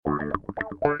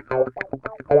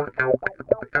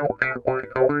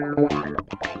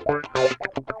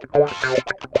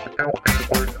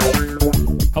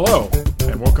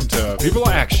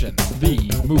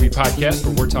podcast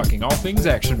where we're talking all things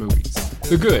action movies.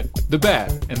 The good, the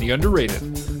bad, and the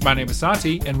underrated. My name is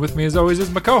Santi, and with me as always is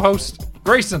my co-host,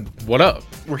 Grayson. What up?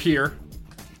 We're here.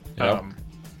 Yep.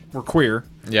 We're queer.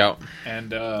 Yep. And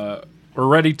we're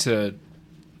ready to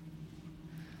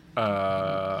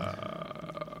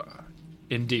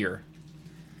endear.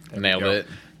 Nailed it.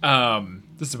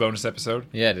 This is a bonus episode.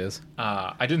 Yeah, it is.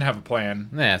 I didn't have a plan.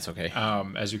 Nah, it's okay.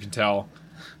 As you can tell.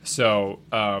 So,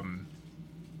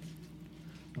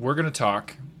 we're going to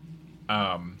talk.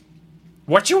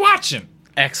 What you watching?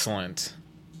 Excellent.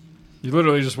 You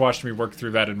literally just watched me work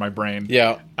through that in my brain.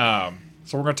 Yeah.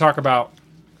 So we're going to talk about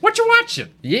what you watching.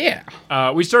 Yeah.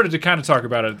 We started to kind of talk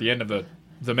about it at the end of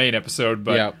the main episode,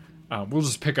 but we'll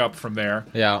just pick up from there.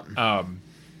 Yeah.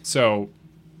 So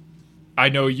I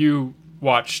know you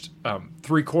watched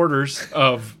 3/4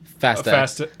 of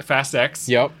Fast X.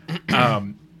 Yep.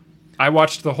 I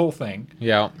watched the whole thing.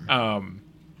 Yeah.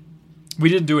 We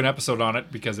didn't do an episode on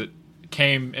it because it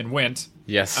came and went.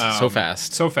 Yes. So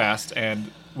fast,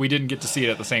 and we didn't get to see it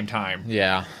at the same time.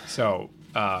 Yeah. So,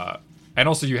 and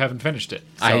also you haven't finished it,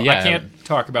 so I can't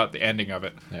talk about the ending of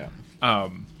it. Yeah.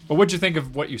 But what'd you think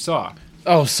of what you saw?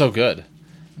 Oh, so good.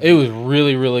 It was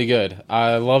really, really good.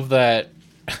 I love that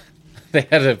they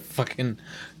had a fucking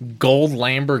gold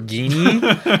Lamborghini.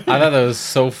 I thought that was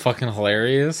so fucking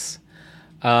hilarious.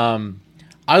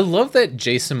 I love that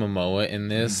Jason Momoa in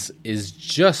this is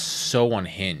just so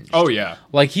unhinged. Oh, yeah.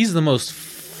 Like, he's the most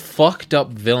fucked up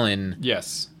villain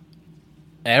Yes.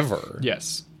 ever.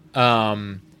 Yes.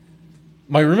 My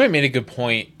roommate made a good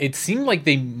point. It seemed like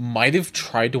they might have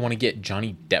tried to want to get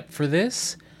Johnny Depp for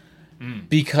this.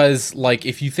 Because, like,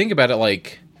 if you think about it,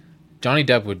 like, Johnny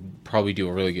Depp would probably do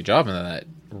a really good job in that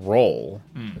role.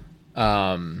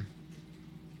 But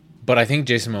I think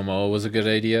Jason Momoa was a good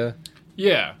idea.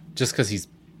 Yeah. Just because he's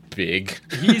big.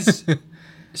 He's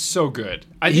so good.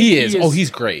 He is. Oh,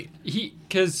 he's great. If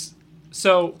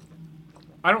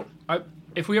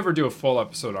we ever do a full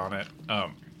episode on it,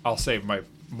 I'll save my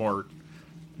more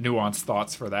nuanced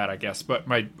thoughts for that, I guess. But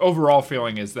my overall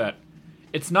feeling is that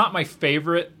it's not my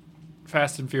favorite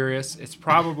Fast and Furious. It's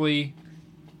probably,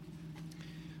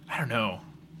 I don't know.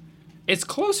 It's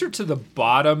closer to the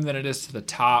bottom than it is to the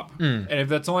top. And if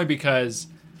that's only because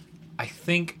I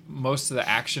think most of the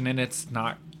action in it's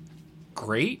not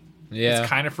great. Yeah. It's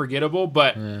kind of forgettable,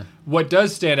 but what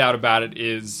does stand out about it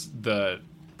is the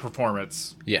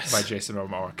performance by Jason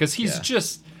Momoa. Because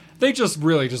they just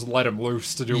really just let him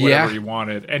loose to do whatever he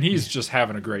wanted, and he's just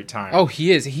having a great time. Oh,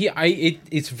 he is.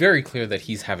 It's very clear that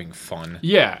he's having fun.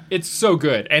 Yeah, it's so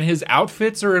good. And his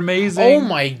outfits are amazing. Oh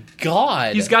my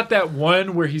god. He's got that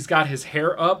one where he's got his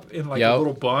hair up in like a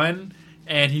little bun,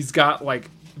 and he's got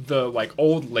like the like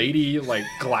old lady like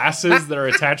glasses that are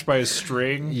attached by a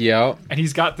string. Yep. And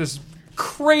he's got this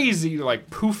crazy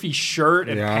like poofy shirt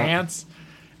and pants.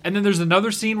 And then there's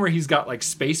another scene where he's got like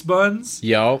space buns.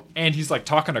 Yep. And he's like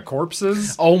talking to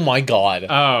corpses. Oh my god.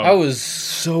 That was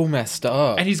so messed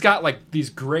up. And he's got like these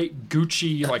great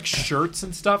Gucci like shirts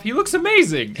and stuff. He looks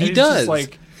amazing. He does.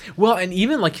 Just, well, and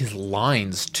even like his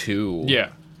lines too. Yeah.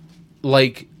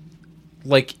 Like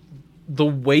the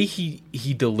way he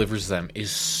delivers them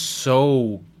is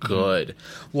so good.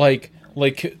 Like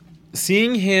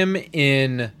seeing him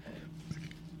in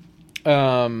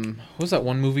what was that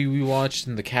one movie we watched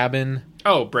in the cabin?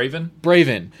 Oh,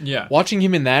 Braven. Yeah. Watching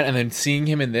him in that and then seeing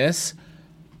him in this,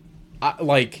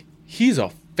 he's a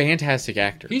fantastic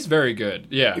actor. He's very good.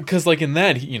 Yeah. Because like in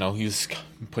that, he's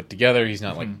put together. He's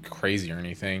not like crazy or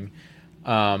anything.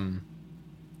 And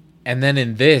then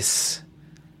in this,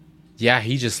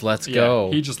 he just lets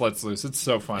go. He just lets loose. It's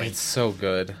so funny. It's so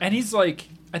good. And he's like,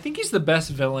 I think he's the best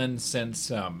villain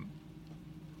since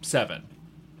 7.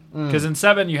 Because in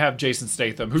 7 you have Jason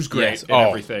Statham, who's great in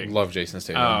everything. Love Jason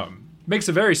Statham. Makes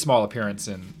a very small appearance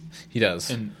in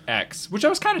X, which I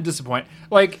was kind of disappointed.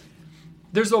 Like,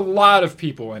 there's a lot of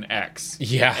people in X.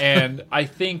 Yeah. And I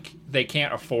think they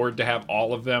can't afford to have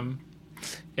all of them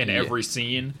in every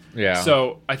scene. Yeah.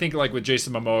 So I think like with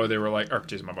Jason Statham, they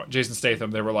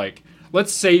were like,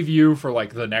 let's save you for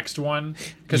like the next one.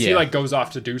 Because he like goes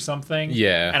off to do something.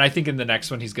 Yeah. And I think in the next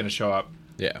one he's going to show up.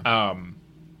 Yeah.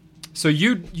 So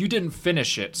you didn't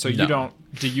finish it, so you don't.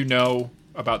 Do you know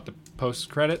about the post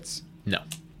credits? No.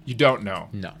 You don't know.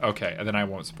 No. Okay, and then I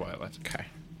won't spoil it. Okay.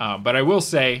 But I will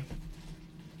say,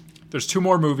 there's 2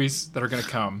 more movies that are going to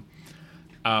come.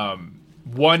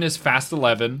 One is Fast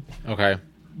 11. Okay.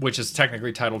 Which is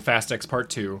technically titled Fast X Part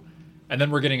 2, and then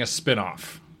we're getting a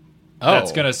spin-off.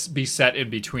 That's going to be set in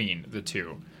between the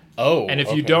two. Oh, and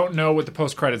if you don't know what the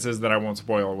post credits is, then I won't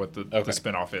spoil what the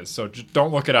spinoff is. So just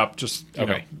don't look it up. Just you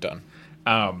know. Done.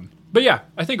 But yeah,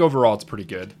 I think overall it's pretty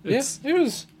good. It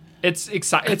was. It's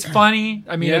exciting. It's funny.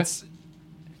 I mean, it's.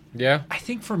 Yeah. I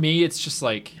think for me, it's just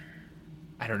like,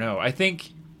 I don't know. I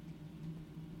think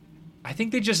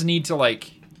they just need to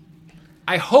like.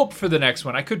 I hope for the next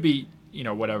one. I could be,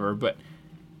 whatever, but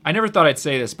I never thought I'd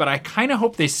say this, but I kind of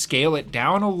hope they scale it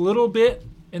down a little bit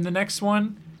in the next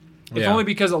one. If only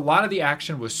because a lot of the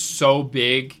action was so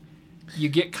big, you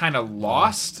get kind of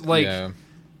lost. Like,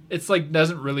 it's like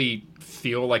doesn't really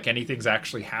feel like anything's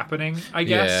actually happening, I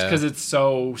guess, because it's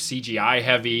so CGI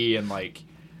heavy and like,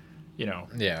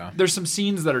 there's some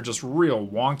scenes that are just real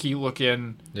wonky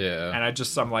looking. Yeah.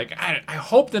 And I'm like, I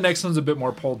hope the next one's a bit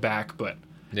more pulled back, but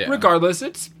regardless,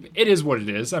 it is what it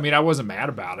is. I mean, I wasn't mad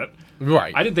about it.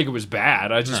 Right. I didn't think it was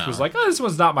bad. I just was like, this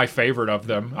one's not my favorite of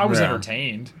them. I was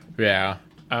entertained. Yeah.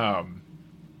 I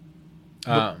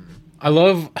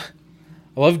love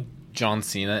John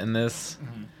Cena in this.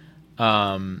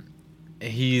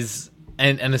 He's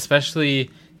and especially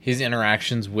his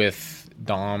interactions with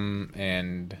Dom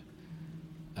and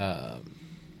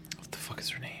what the fuck is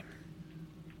her name?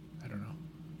 I don't know.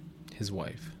 His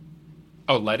wife.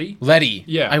 Oh, Letty? Letty.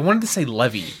 Yeah. I wanted to say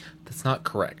Levy. That's not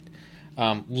correct.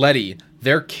 Letty,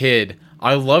 their kid.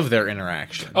 I love their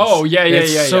interactions. Oh, yeah.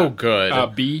 It's so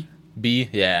good. B? B,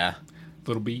 yeah.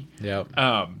 Little B? Yep.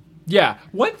 Yeah.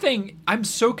 One thing, I'm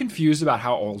so confused about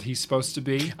how old he's supposed to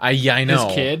be. I know.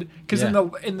 His kid. Because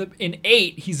in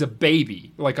 8, he's a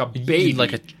baby. Like a baby.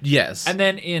 Yes. And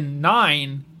then in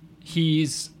 9,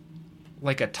 he's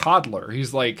like a toddler.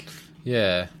 He's like...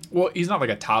 Yeah. Well, he's not like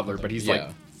a toddler, but he's like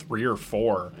 3 or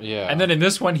 4. Yeah. And then in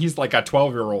this one, he's like a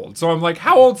 12-year-old. So I'm like,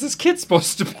 how old's this kid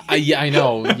supposed to be? I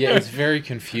know. Yeah, it's very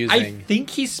confusing. I think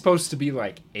he's supposed to be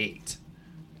like 8.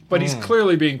 But he's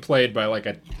clearly being played by like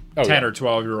a 10 or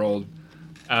 12-year-old.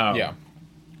 Yeah.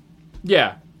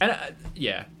 Yeah. And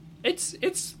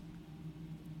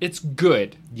it's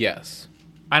good. Yes.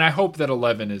 And I hope that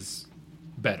 11 is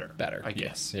better. I guess.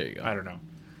 Yes. There you go. I don't know.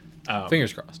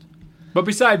 Fingers crossed. But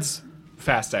besides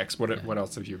Fast X, what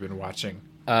else have you been watching?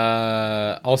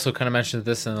 Also kind of mentioned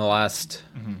this in the last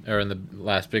or in the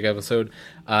last big episode.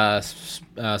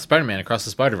 Spider-Man Across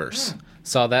the Spiderverse.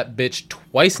 Saw that bitch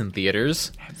twice in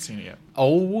theaters. I haven't seen it yet.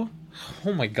 Oh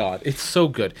my god, it's so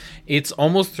good. It's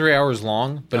almost 3 hours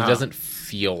long, but it doesn't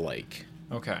feel like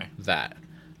that.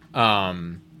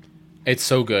 It's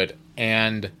so good,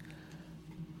 and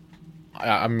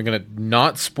I'm gonna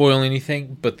not spoil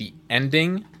anything, but the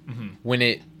ending when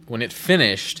it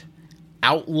finished,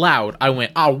 out loud I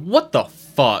went, "Oh, what the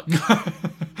fuck?"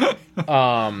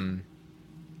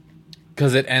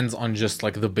 Because it ends on just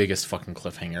like the biggest fucking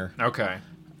cliffhanger. Okay.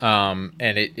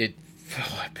 And it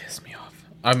pissed me off.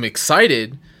 I'm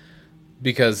excited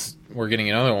because we're getting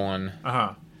another one.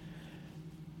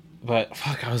 But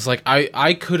fuck, I was like,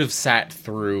 I could have sat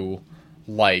through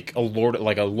like a Lord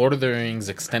of the Rings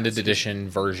extended edition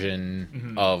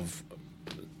version of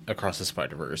Across the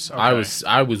Spider-Verse. Okay.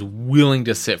 I was willing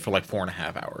to sit for like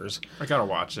 4.5 hours. I gotta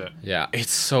watch it. Yeah,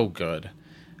 it's so good.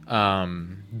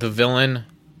 The villain,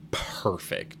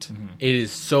 perfect. It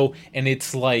is so, and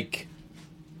it's like,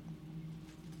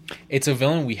 it's a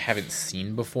villain we haven't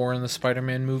seen before in the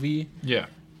Spider-Man movie. Yeah.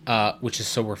 Which is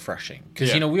so refreshing.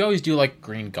 Because, we always do like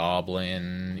Green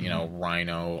Goblin,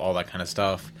 Rhino, all that kind of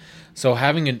stuff. So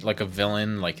having a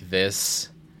villain like this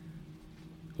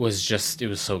was just, it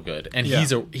was so good. And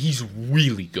he's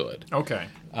really good. Okay.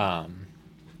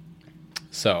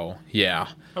 So, yeah.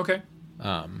 Okay. But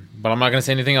I'm not going to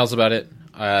say anything else about it.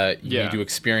 You need to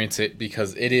experience it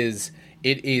because it is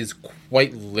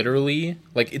quite literally,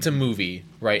 like, it's a movie,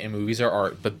 right? And movies are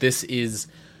art, but this is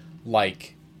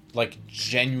like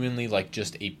genuinely like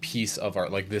just a piece of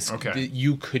art. Like this,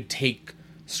 you could take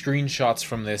screenshots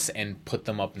from this and put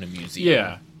them up in a museum.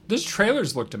 Yeah. Those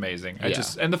trailers looked amazing.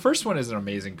 And the first one is an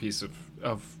amazing piece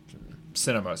of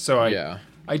cinema. So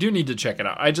I do need to check it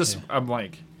out. I'm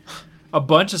like, a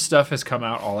bunch of stuff has come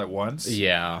out all at once.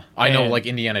 Yeah. I know, like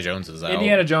Indiana Jones is out.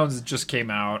 Indiana Jones just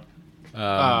came out.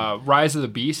 Rise of the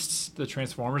Beasts, the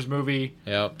Transformers movie,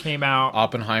 came out.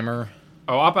 Oppenheimer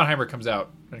comes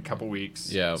out in a couple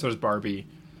weeks. Yeah. So does Barbie.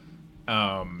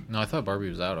 No, I thought Barbie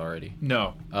was out already.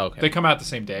 No. Oh, okay. They come out the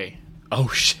same day. Oh,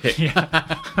 shit.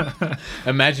 Yeah.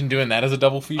 Imagine doing that as a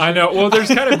double feature. I know. Well, there's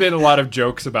kind of been a lot of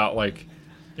jokes about, like,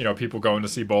 people going to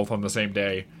see both on the same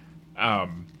day.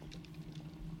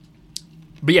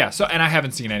 But yeah, and I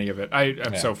haven't seen any of it.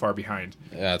 I'm so far behind.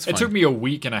 Yeah, it's fine. It took me a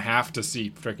week and a half to see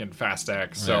freaking Fast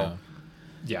X. So,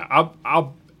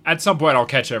 I'll at some point I'll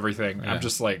catch everything. Yeah. I'm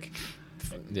just like,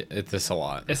 it's a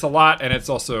lot. It's a lot, and it's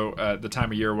also the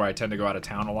time of year where I tend to go out of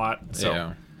town a lot.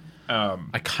 So,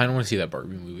 I kind of want to see that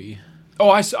Barbie movie. Oh,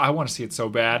 I want to see it so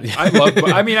bad.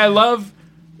 I love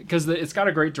because it's got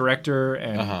a great director,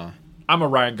 and I'm a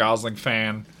Ryan Gosling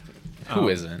fan. Who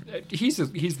isn't? He's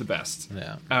the best.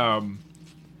 Yeah.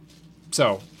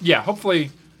 So yeah,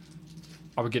 hopefully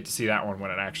I would get to see that one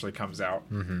when it actually comes out.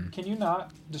 Mm-hmm. Can you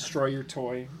not destroy your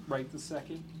toy right this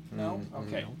second? No.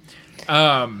 Okay.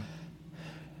 No.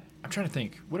 I'm trying to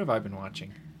think. What have I been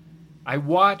watching? I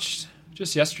watched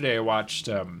just yesterday. I watched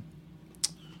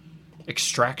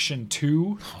Extraction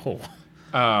 2. Oh.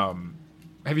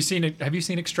 Have you seen it? Have you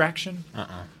seen Extraction?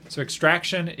 So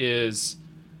Extraction is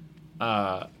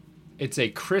it's a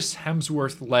Chris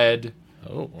Hemsworth led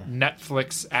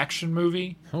Netflix action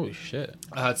movie. Holy shit.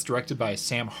 It's directed by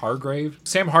Sam Hargrave.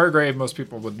 Sam Hargrave, most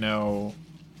people would know.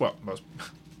 Well, most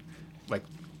like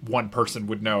one person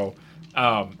would know.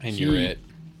 And you're it.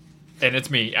 And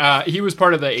it's me. He was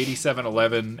part of the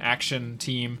 8711 action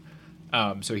team.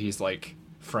 So he's like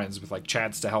friends with like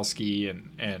Chad Stahelski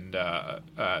and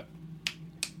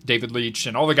David Leitch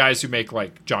and all the guys who make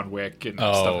like John Wick and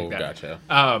stuff like that.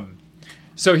 Gotcha.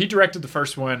 So he directed the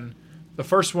first one. The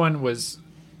first one was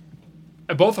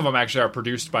both of them actually are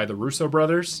produced by the Russo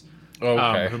brothers,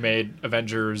 who made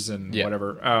Avengers and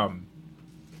whatever.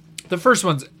 The first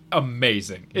one's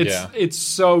amazing. It's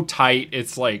so tight.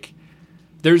 It's like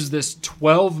there's this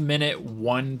 12-minute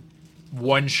one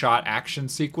shot action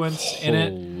sequence in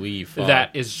it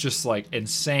that is just like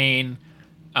insane.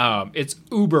 It's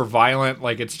uber violent.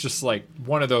 Like it's just like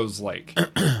one of those like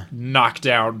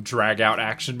knockdown, drag out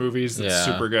action movies. That's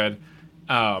super good.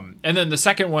 And then the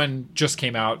second one just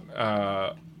came out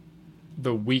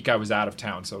the week I was out of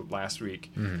town, so last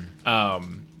week.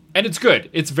 And it's good.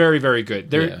 It's very, very good.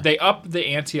 They up the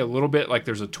ante a little bit. Like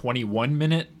there's a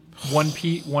 21-minute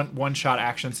one shot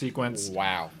action sequence.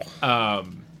 Wow.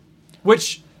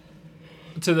 Which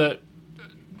to the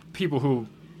people who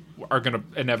are going to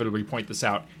inevitably point this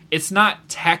out, it's not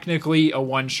technically a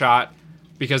one shot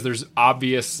because there's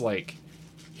obvious like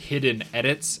hidden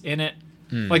edits in it.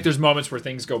 Like there's moments where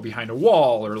things go behind a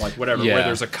wall or like whatever, where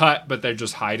there's a cut, but they're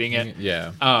just hiding it.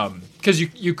 Yeah. Because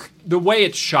you the way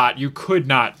it's shot, you could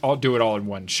not do it all in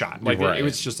one shot. Like it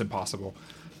was just impossible.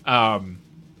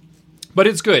 But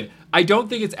it's good. I don't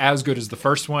think it's as good as the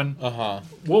first one.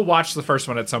 We'll watch the first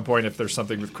one at some point if there's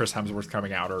something with Chris Hemsworth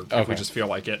coming out, or if we just feel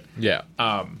like it. Yeah.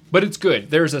 But it's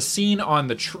good. There's a scene on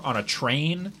a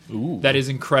train that is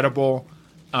incredible.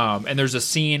 And there's a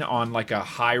scene on like a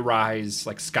high-rise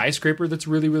like skyscraper that's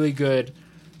really, really good.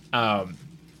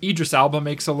 Idris Elba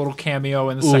makes a little cameo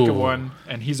in the second one,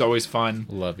 and he's always fun.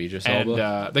 Love Idris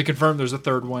Elba. And they confirmed there's a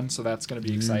third one, so that's going to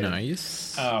be exciting.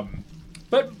 Nice.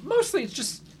 But mostly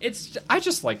I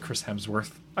just like Chris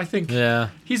Hemsworth. I think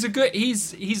he's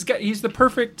the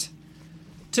perfect.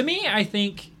 To me, I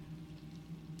think.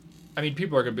 I mean,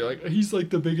 people are going to be like, he's like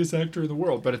the biggest actor in the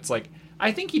world, but it's like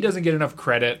I think he doesn't get enough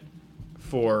credit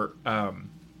for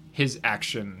his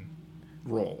action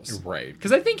roles, right?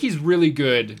 Because I think he's really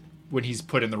good when he's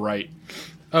put in the right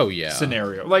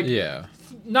scenario. Like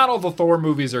not all the Thor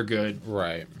movies are good,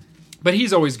 right? But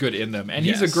he's always good in them, and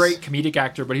he's a great comedic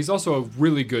actor. But he's also a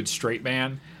really good straight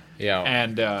man. Yeah,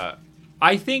 and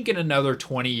I think in another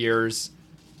 20 years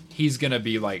he's gonna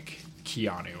be like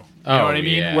Keanu. You know what I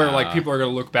mean? Yeah. Where like people are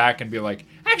gonna look back and be like,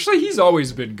 actually, he's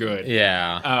always been good.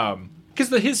 Yeah. Because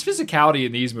his physicality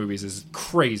in these movies is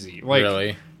crazy. Like,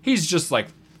 really? He's just like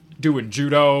doing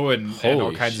judo and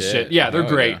all kinds of shit. Yeah, they're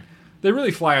great. Yeah. They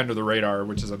really fly under the radar,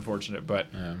 which is unfortunate, but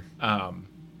not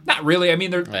really. I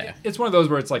mean, it's one of those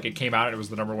where it's like it came out and it was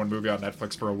the #1 movie on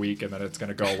Netflix for a week, and then it's going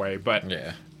to go away. But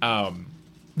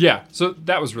so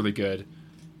that was really good.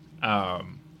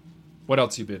 What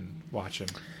else you been watching?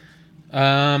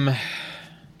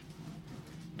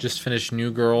 Just finished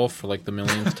New Girl for like the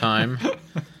millionth time.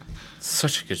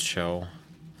 Such a good show.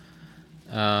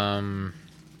 I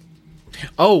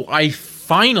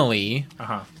finally,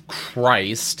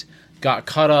 Christ, got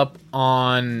caught up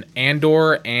on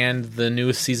Andor and the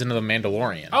newest season of The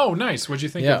Mandalorian. Oh, nice. What'd you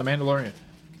think of The Mandalorian?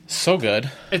 So good.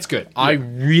 It's good. Yeah. I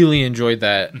really enjoyed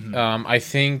that. I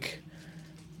think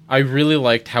I really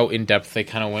liked how in-depth they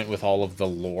kind of went with all of the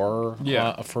lore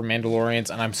for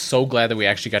Mandalorians, and I'm so glad that we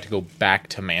actually got to go back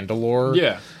to Mandalore.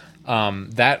 Yeah.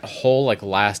 That whole like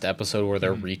last episode where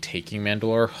they're retaking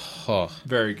Mandalore,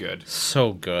 very good,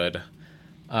 so good.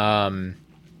 And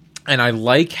I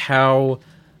like how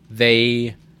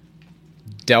they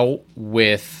dealt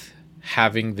with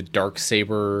having the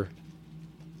Darksaber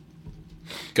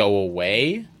go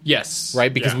away. Yes,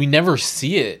 right, because we never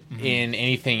see it in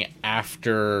anything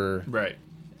after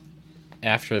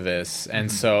this,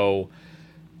 and so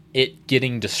it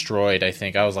getting destroyed. I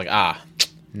think I was like,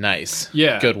 nice.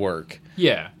 Yeah. Good work.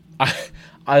 Yeah.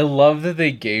 I love that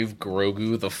they gave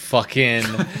Grogu the fucking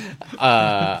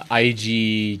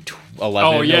IG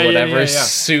 11 or whatever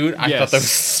suit. I thought that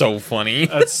was so funny.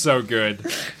 That's so good.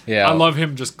 Yeah, I love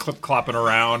him just clip-clopping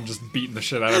around, just beating the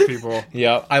shit out of people.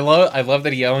 Yeah, I love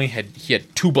that he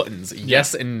had 2 buttons,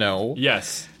 yes and no.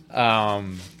 Yes.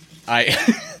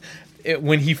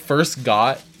 When he first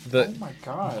got the... Oh my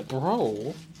god.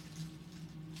 Bro.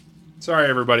 Sorry,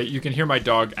 everybody. You can hear my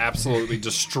dog absolutely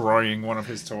destroying one of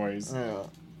his toys. Yeah.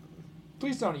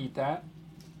 Please don't eat that.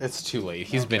 It's too late.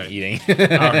 He's Okay. been eating.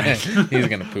 Right. He's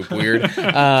gonna poop weird.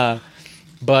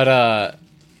 But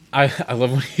I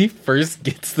love when he first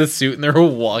gets the suit and they're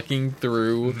walking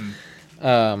through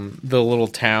the little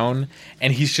town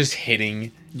and he's just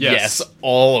hitting yes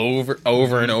all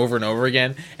over and over and over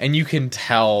again, and you can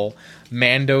tell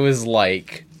Mando is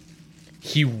like,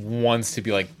 he wants to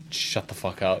be like, shut the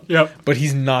fuck up. Yep. But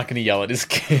he's not gonna yell at his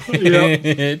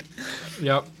kid.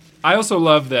 Yep. I also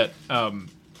love that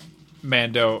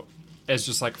Mando is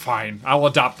just like, fine, I'll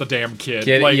adopt the damn kid.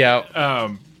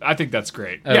 I think that's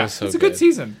great. It's a good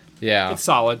season. Yeah. It's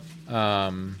solid.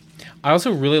 I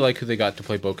also really like who they got to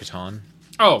play Bo-Katan.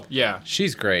 Oh, yeah.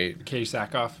 She's great. Katie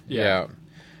Sackhoff. Yeah.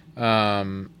 I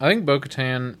think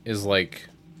Bo-Katan is like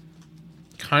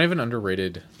kind of an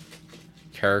underrated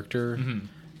character.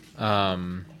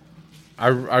 I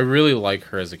really like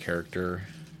her as a character.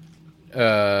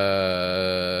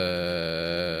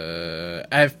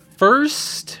 At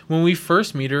first, when we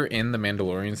first meet her in the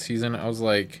Mandalorian season, I was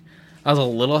a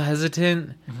little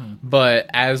hesitant, but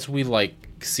as we like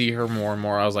see her more and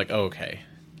more, I was like, oh, okay,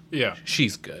 yeah,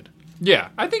 she's good. Yeah,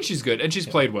 I think she's good, and she's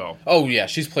played well. Oh yeah,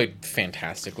 she's played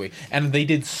fantastically, and they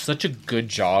did such a good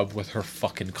job with her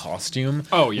fucking costume.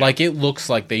 Oh yeah, like it looks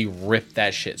like they ripped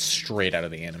that shit straight out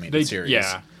of the animated series.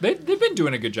 Yeah, they've been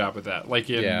doing a good job with that. Like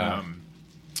in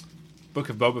Book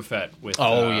of Boba Fett with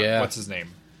what's his name,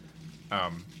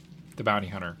 the bounty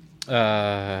hunter,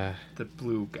 the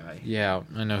blue guy. Yeah,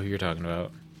 I know who you're talking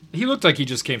about. He looked like he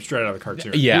just came straight out of the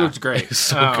cartoon. Yeah, he looked great.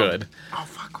 So good. Oh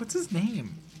fuck, what's his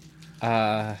name?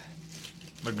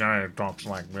 The guy who talks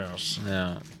like this.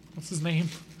 Yeah. What's his name?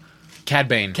 Cad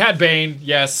Bane. Cad Bane,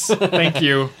 yes. Thank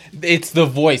you. It's the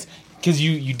voice. Because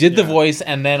you did the voice,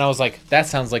 and then I was like, that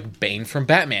sounds like Bane from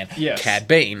Batman. Yes. Cad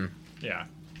Bane. Yeah.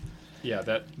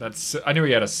 Yeah, that's... I knew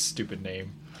he had a stupid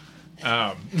name.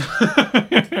 Yeah.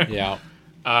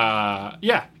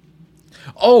 Yeah.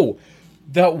 Oh,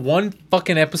 that one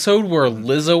fucking episode where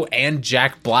Lizzo and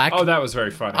Jack Black... Oh, that was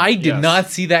very funny. I did not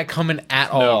see that coming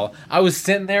at all. I was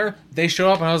sitting there, they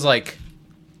showed up, and I was like,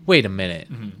 wait a minute.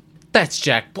 That's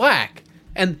Jack Black.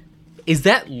 And is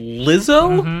that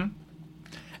Lizzo?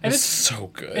 And it's so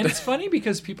good. And it's funny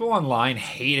because people online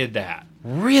hated that.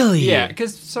 Really? Yeah,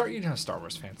 because Star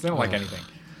Wars fans, they don't like anything.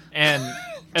 And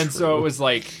so it was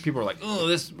like, people were like, oh,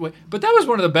 this... But that was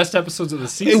one of the best episodes of the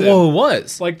season. It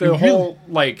was. Like, the whole,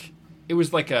 like... It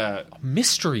was like a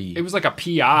mystery. It was like a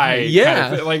PI. Yeah.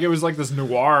 Kind of, like it was like this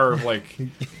noir. Like,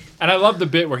 and I love the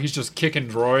bit where he's just kicking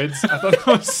droids. I thought that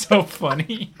was so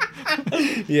funny.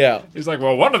 Yeah. He's like,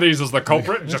 well, one of these is the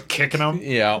culprit, and just kicking them.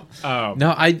 Yeah.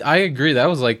 No, I agree. That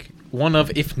was like one of,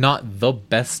 if not the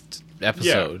best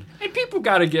episode. Yeah. And people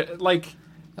got to get like,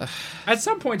 at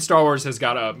some point, Star Wars has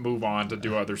got to move on to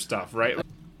do other stuff, right?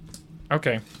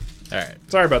 Okay. All right.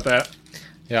 Sorry about that.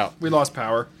 Yeah. We lost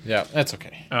power. Yeah, that's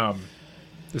okay.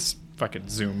 This fucking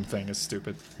Zoom thing is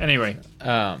stupid. Anyway.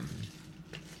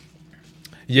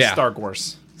 Yeah. Star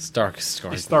Wars. Star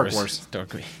Wars.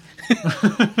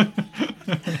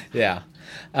 Yeah.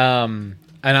 And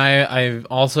I'm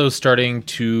also starting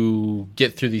to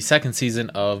get through the second season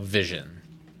of Vision.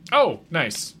 Oh,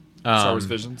 nice. Star Wars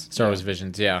Visions. Star Wars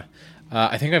Visions, yeah.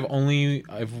 I think I've only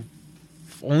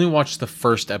watched the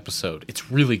first episode.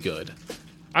 It's really good.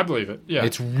 I believe it. Yeah.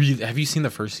 It's really. Have you seen the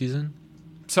first season?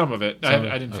 Some of it.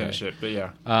 I didn't finish it, but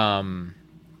yeah.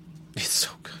 It's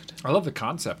so good. I love the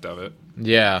concept of it.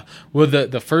 Yeah. Well,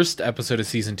 the first episode of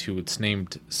season 2, it's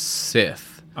named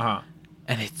Sith. Uh-huh.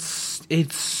 And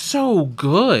it's so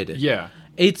good. Yeah.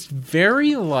 It's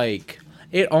very like,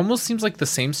 it almost seems like the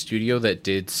same studio that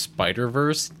did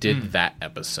Spiderverse did that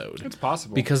episode. It's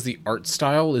possible. Because the art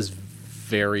style is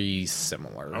very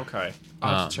similar. Okay.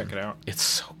 I'll have to check it out. It's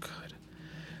so good.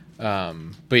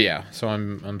 But yeah, so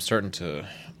I'm starting to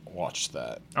watch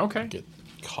that. Okay. Get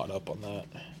caught up on that.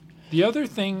 The other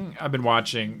thing I've been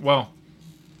watching, well,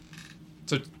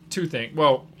 so two things.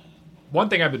 Well, one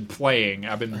thing I've been playing,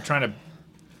 I've been trying to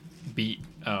beat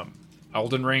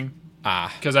Elden Ring.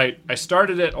 Because I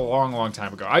started it a long, long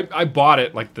time ago. I bought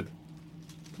it like the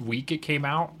week it came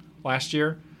out last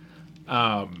year.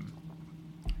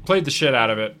 Played the shit out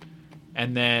of it.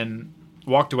 And then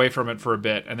walked away from it for a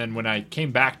bit, and then when I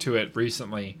came back to it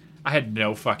recently, I had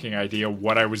no fucking idea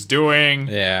what I was doing.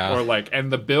 Yeah. Or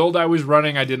and the build I was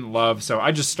running I didn't love, so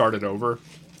I just started over.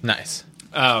 Nice.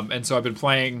 And so I've been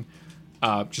playing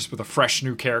just with a fresh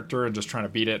new character and just trying to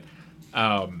beat it.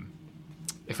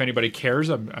 If anybody cares,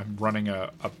 I'm running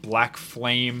a Black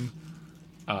Flame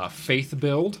Faith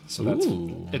build.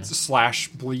 So it's a slash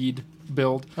bleed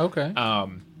build. Okay.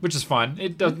 Which is fun.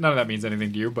 It does none of that means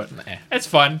anything to you, but it's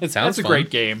fun. It sounds It's a fun. great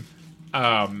game.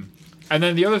 And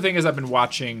then the other thing is I've been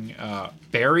watching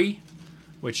Barry,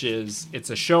 which it's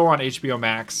a show on HBO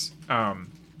Max.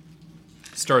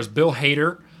 Stars Bill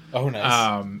Hader. Oh,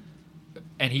 nice.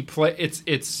 And he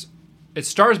it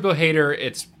stars Bill Hader.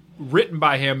 It's written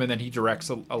by him, and then he directs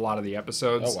a lot of the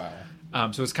episodes. Oh,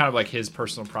 wow. So it's kind of like his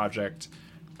personal project.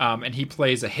 And he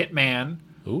plays a hitman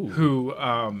who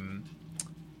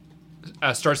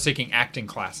starts taking acting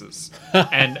classes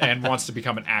and wants to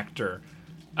become an actor.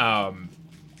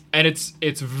 And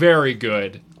it's very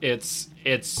good.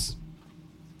 It's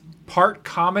part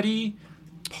comedy,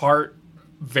 part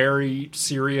very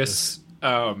serious,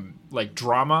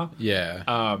 drama.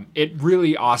 Yeah. It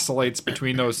really oscillates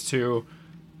between those two,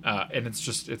 and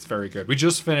it's very good. We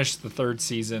just finished the 3rd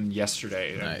season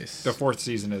yesterday. Nice. The 4th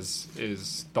season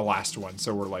is the last one,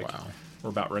 so we're Wow. we're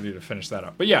about ready to finish that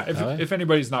up. But yeah, if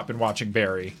anybody's not been watching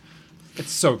Barry,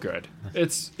 it's so good.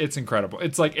 It's incredible.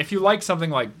 It's like if you like something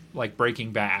like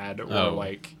Breaking Bad or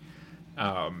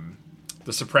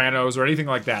The Sopranos or anything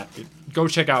like that, go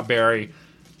check out Barry.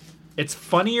 It's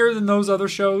funnier than those other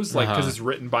shows, because it's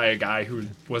written by a guy who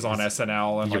was on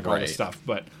SNL and all this stuff.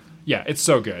 But yeah, it's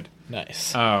so good.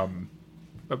 Nice.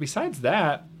 But besides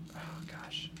that, oh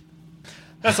gosh,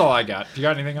 that's all I got. Do you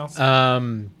got anything else?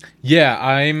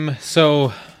 Yeah,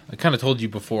 so I kind of told you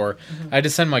before, I had to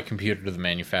send my computer to the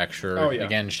manufacturer. Oh, yeah.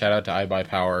 Again, shout out to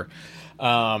iBuyPower.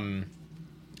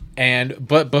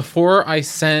 But before I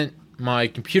sent my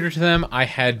computer to them, I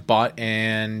had bought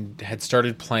and had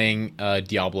started playing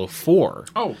Diablo 4.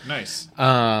 Oh, nice.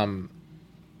 And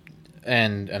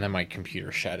then my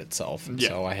computer shat itself, and Yeah.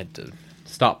 so I had to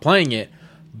stop playing it.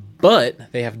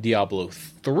 But they have Diablo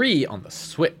 3 on the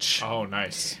Switch. Oh,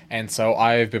 nice. And so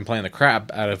I've been playing the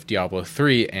crap out of Diablo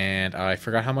 3, and I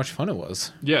forgot how much fun it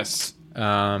was. Yes.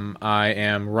 I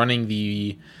am running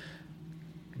the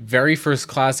very first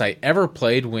class I ever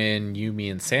played when you,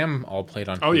 me, and Sam all played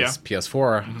on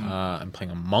PS4. I'm playing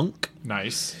a monk.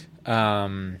 Nice.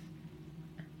 And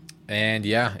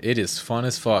yeah, it is fun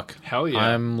as fuck. Hell yeah.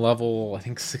 I'm level, I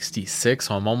think, 66,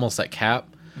 so I'm almost at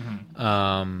cap.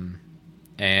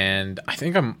 And I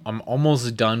think I'm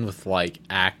almost done with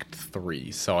Act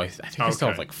 3. So I think I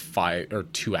still have 5 or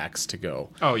 2 acts to go.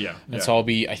 Oh yeah. And so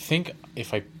I think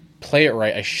if I play it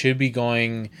right, I should be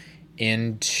going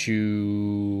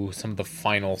into some of the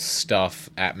final stuff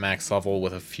at max level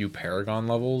with a few Paragon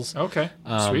levels. Okay.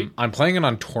 Sweet. I'm playing it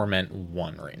on Torment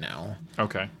 1 right now.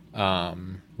 Okay.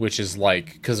 Which is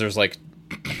because there's I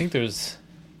think there's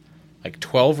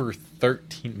 12 or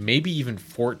 13, maybe even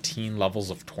 14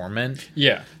 levels of Torment.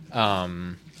 Yeah.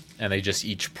 And they just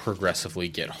each progressively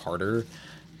get harder.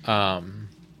 And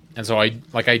so I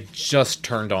just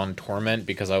turned on Torment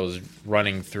because I was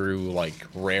running through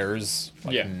rares,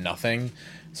 nothing.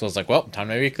 So I was like, well, time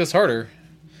to make this harder.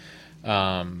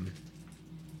 And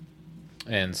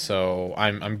so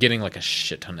I'm getting a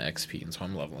shit ton of XP, and so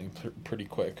I'm leveling pretty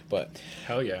quick. But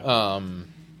hell yeah.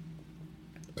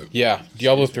 Yeah,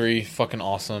 Diablo 3, fucking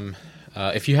awesome.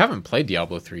 If you haven't played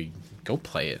Diablo 3, go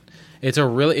play it. It's a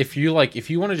really, if you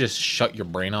want to just shut your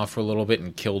brain off for a little bit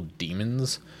and kill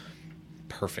demons,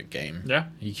 perfect game. Yeah.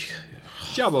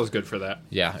 Diablo's good for that.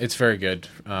 Yeah, it's very good.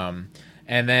 And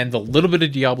then the little bit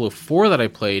of Diablo 4 that I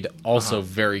played, also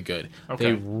very good. Okay.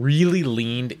 They really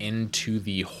leaned into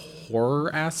the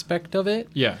horror aspect of it.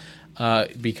 Yeah.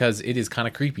 Because it is kind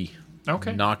of creepy.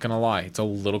 Okay. Not gonna lie, it's a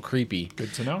little creepy.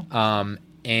 Good to know.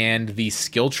 And the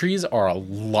skill trees are a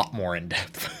lot more in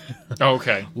depth.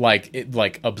 Okay.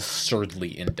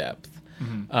 Absurdly in depth.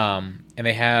 And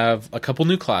they have a couple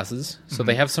new classes. So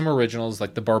they have some originals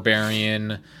like the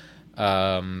Barbarian,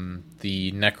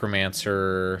 the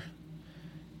Necromancer,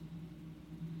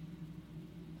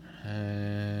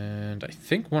 and I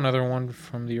think one other one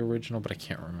from the original, but I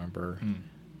can't remember.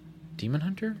 Demon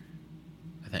Hunter?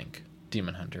 I think.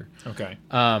 Demon Hunter. Okay.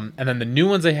 And then the new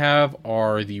ones they have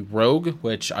are the Rogue,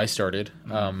 which I started.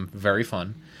 Very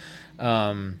fun.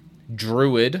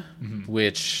 Druid,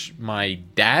 which my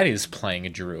dad is playing a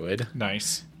Druid.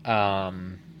 Nice.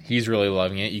 He's really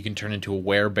loving it. You can turn into a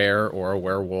werebear or a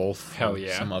werewolf. Hell or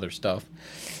yeah. some other stuff.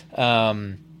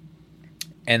 And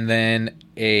then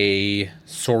a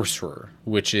sorcerer,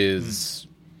 which is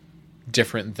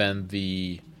different than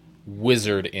the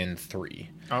wizard in 3.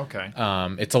 Okay.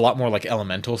 It's a lot more like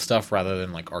elemental stuff rather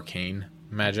than like arcane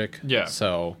magic. Yeah.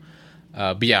 So,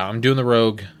 but yeah, I'm doing the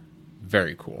rogue.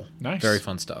 Very cool. Nice. Very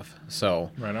fun stuff.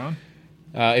 So, Right on.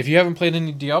 if you haven't played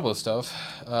any Diablo stuff,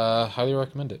 highly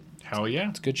recommend it. Hell yeah.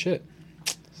 It's good shit.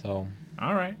 So,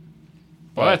 All right.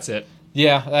 Well, that's it.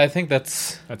 yeah, I think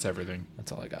that's everything.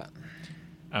 all I got.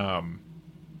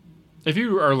 If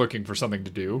you are looking for something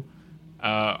to do,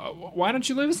 why don't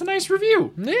you leave us a nice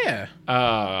review? Yeah.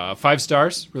 5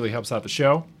 stars really helps out the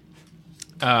show.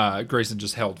 Grayson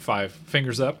just held 5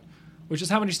 fingers up, which is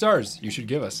how many stars you should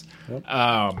give us. Yep.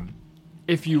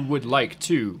 If you would like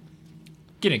to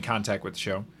get in contact with the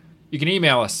show, you can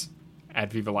email us at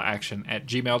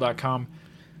vivalaaction@gmail.com.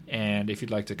 And if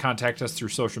you'd like to contact us through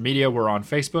social media, we're on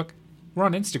Facebook, we're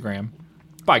on Instagram,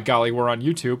 by golly, we're on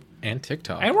YouTube, And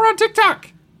TikTok. and we're on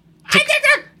TikTok.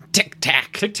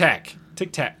 Tic-tac.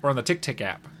 Tic-tac. We're on the Tic-Tac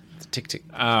app. Tick-tick.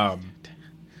 Um,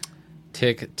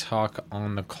 Tick-tock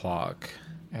on the clock.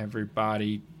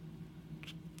 Everybody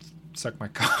suck my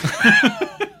cock.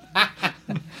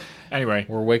 Anyway,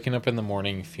 We're waking up in the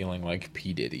morning feeling like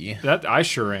P. Diddy. that I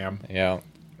sure am. Yeah.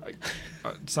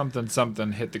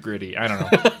 Something hit the gritty. I don't know.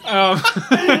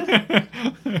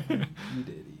 P.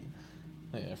 Diddy.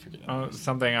 Yeah, I forget.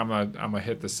 Something I'm a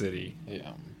hit the city.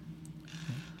 Yeah.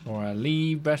 Or I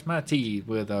leave, brush my teeth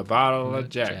with a bottle of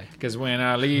Jack. Because when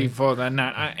I leave for the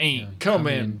night, I ain't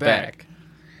coming back.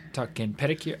 Tucking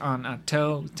pedicure on a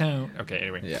toe. Okay,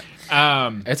 anyway. Yeah.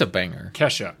 Um, It's a banger.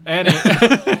 Kesha. And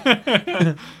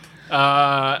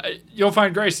you'll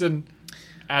find Grayson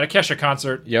at a Kesha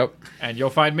concert. Yep. And you'll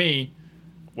find me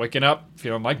waking up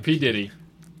feeling like P. Diddy.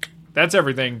 That's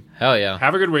everything. Hell yeah.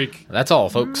 Have a good week. That's all,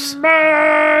 folks.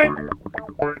 Bye.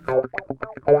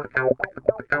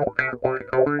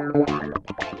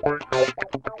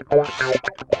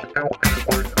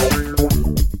 Bye.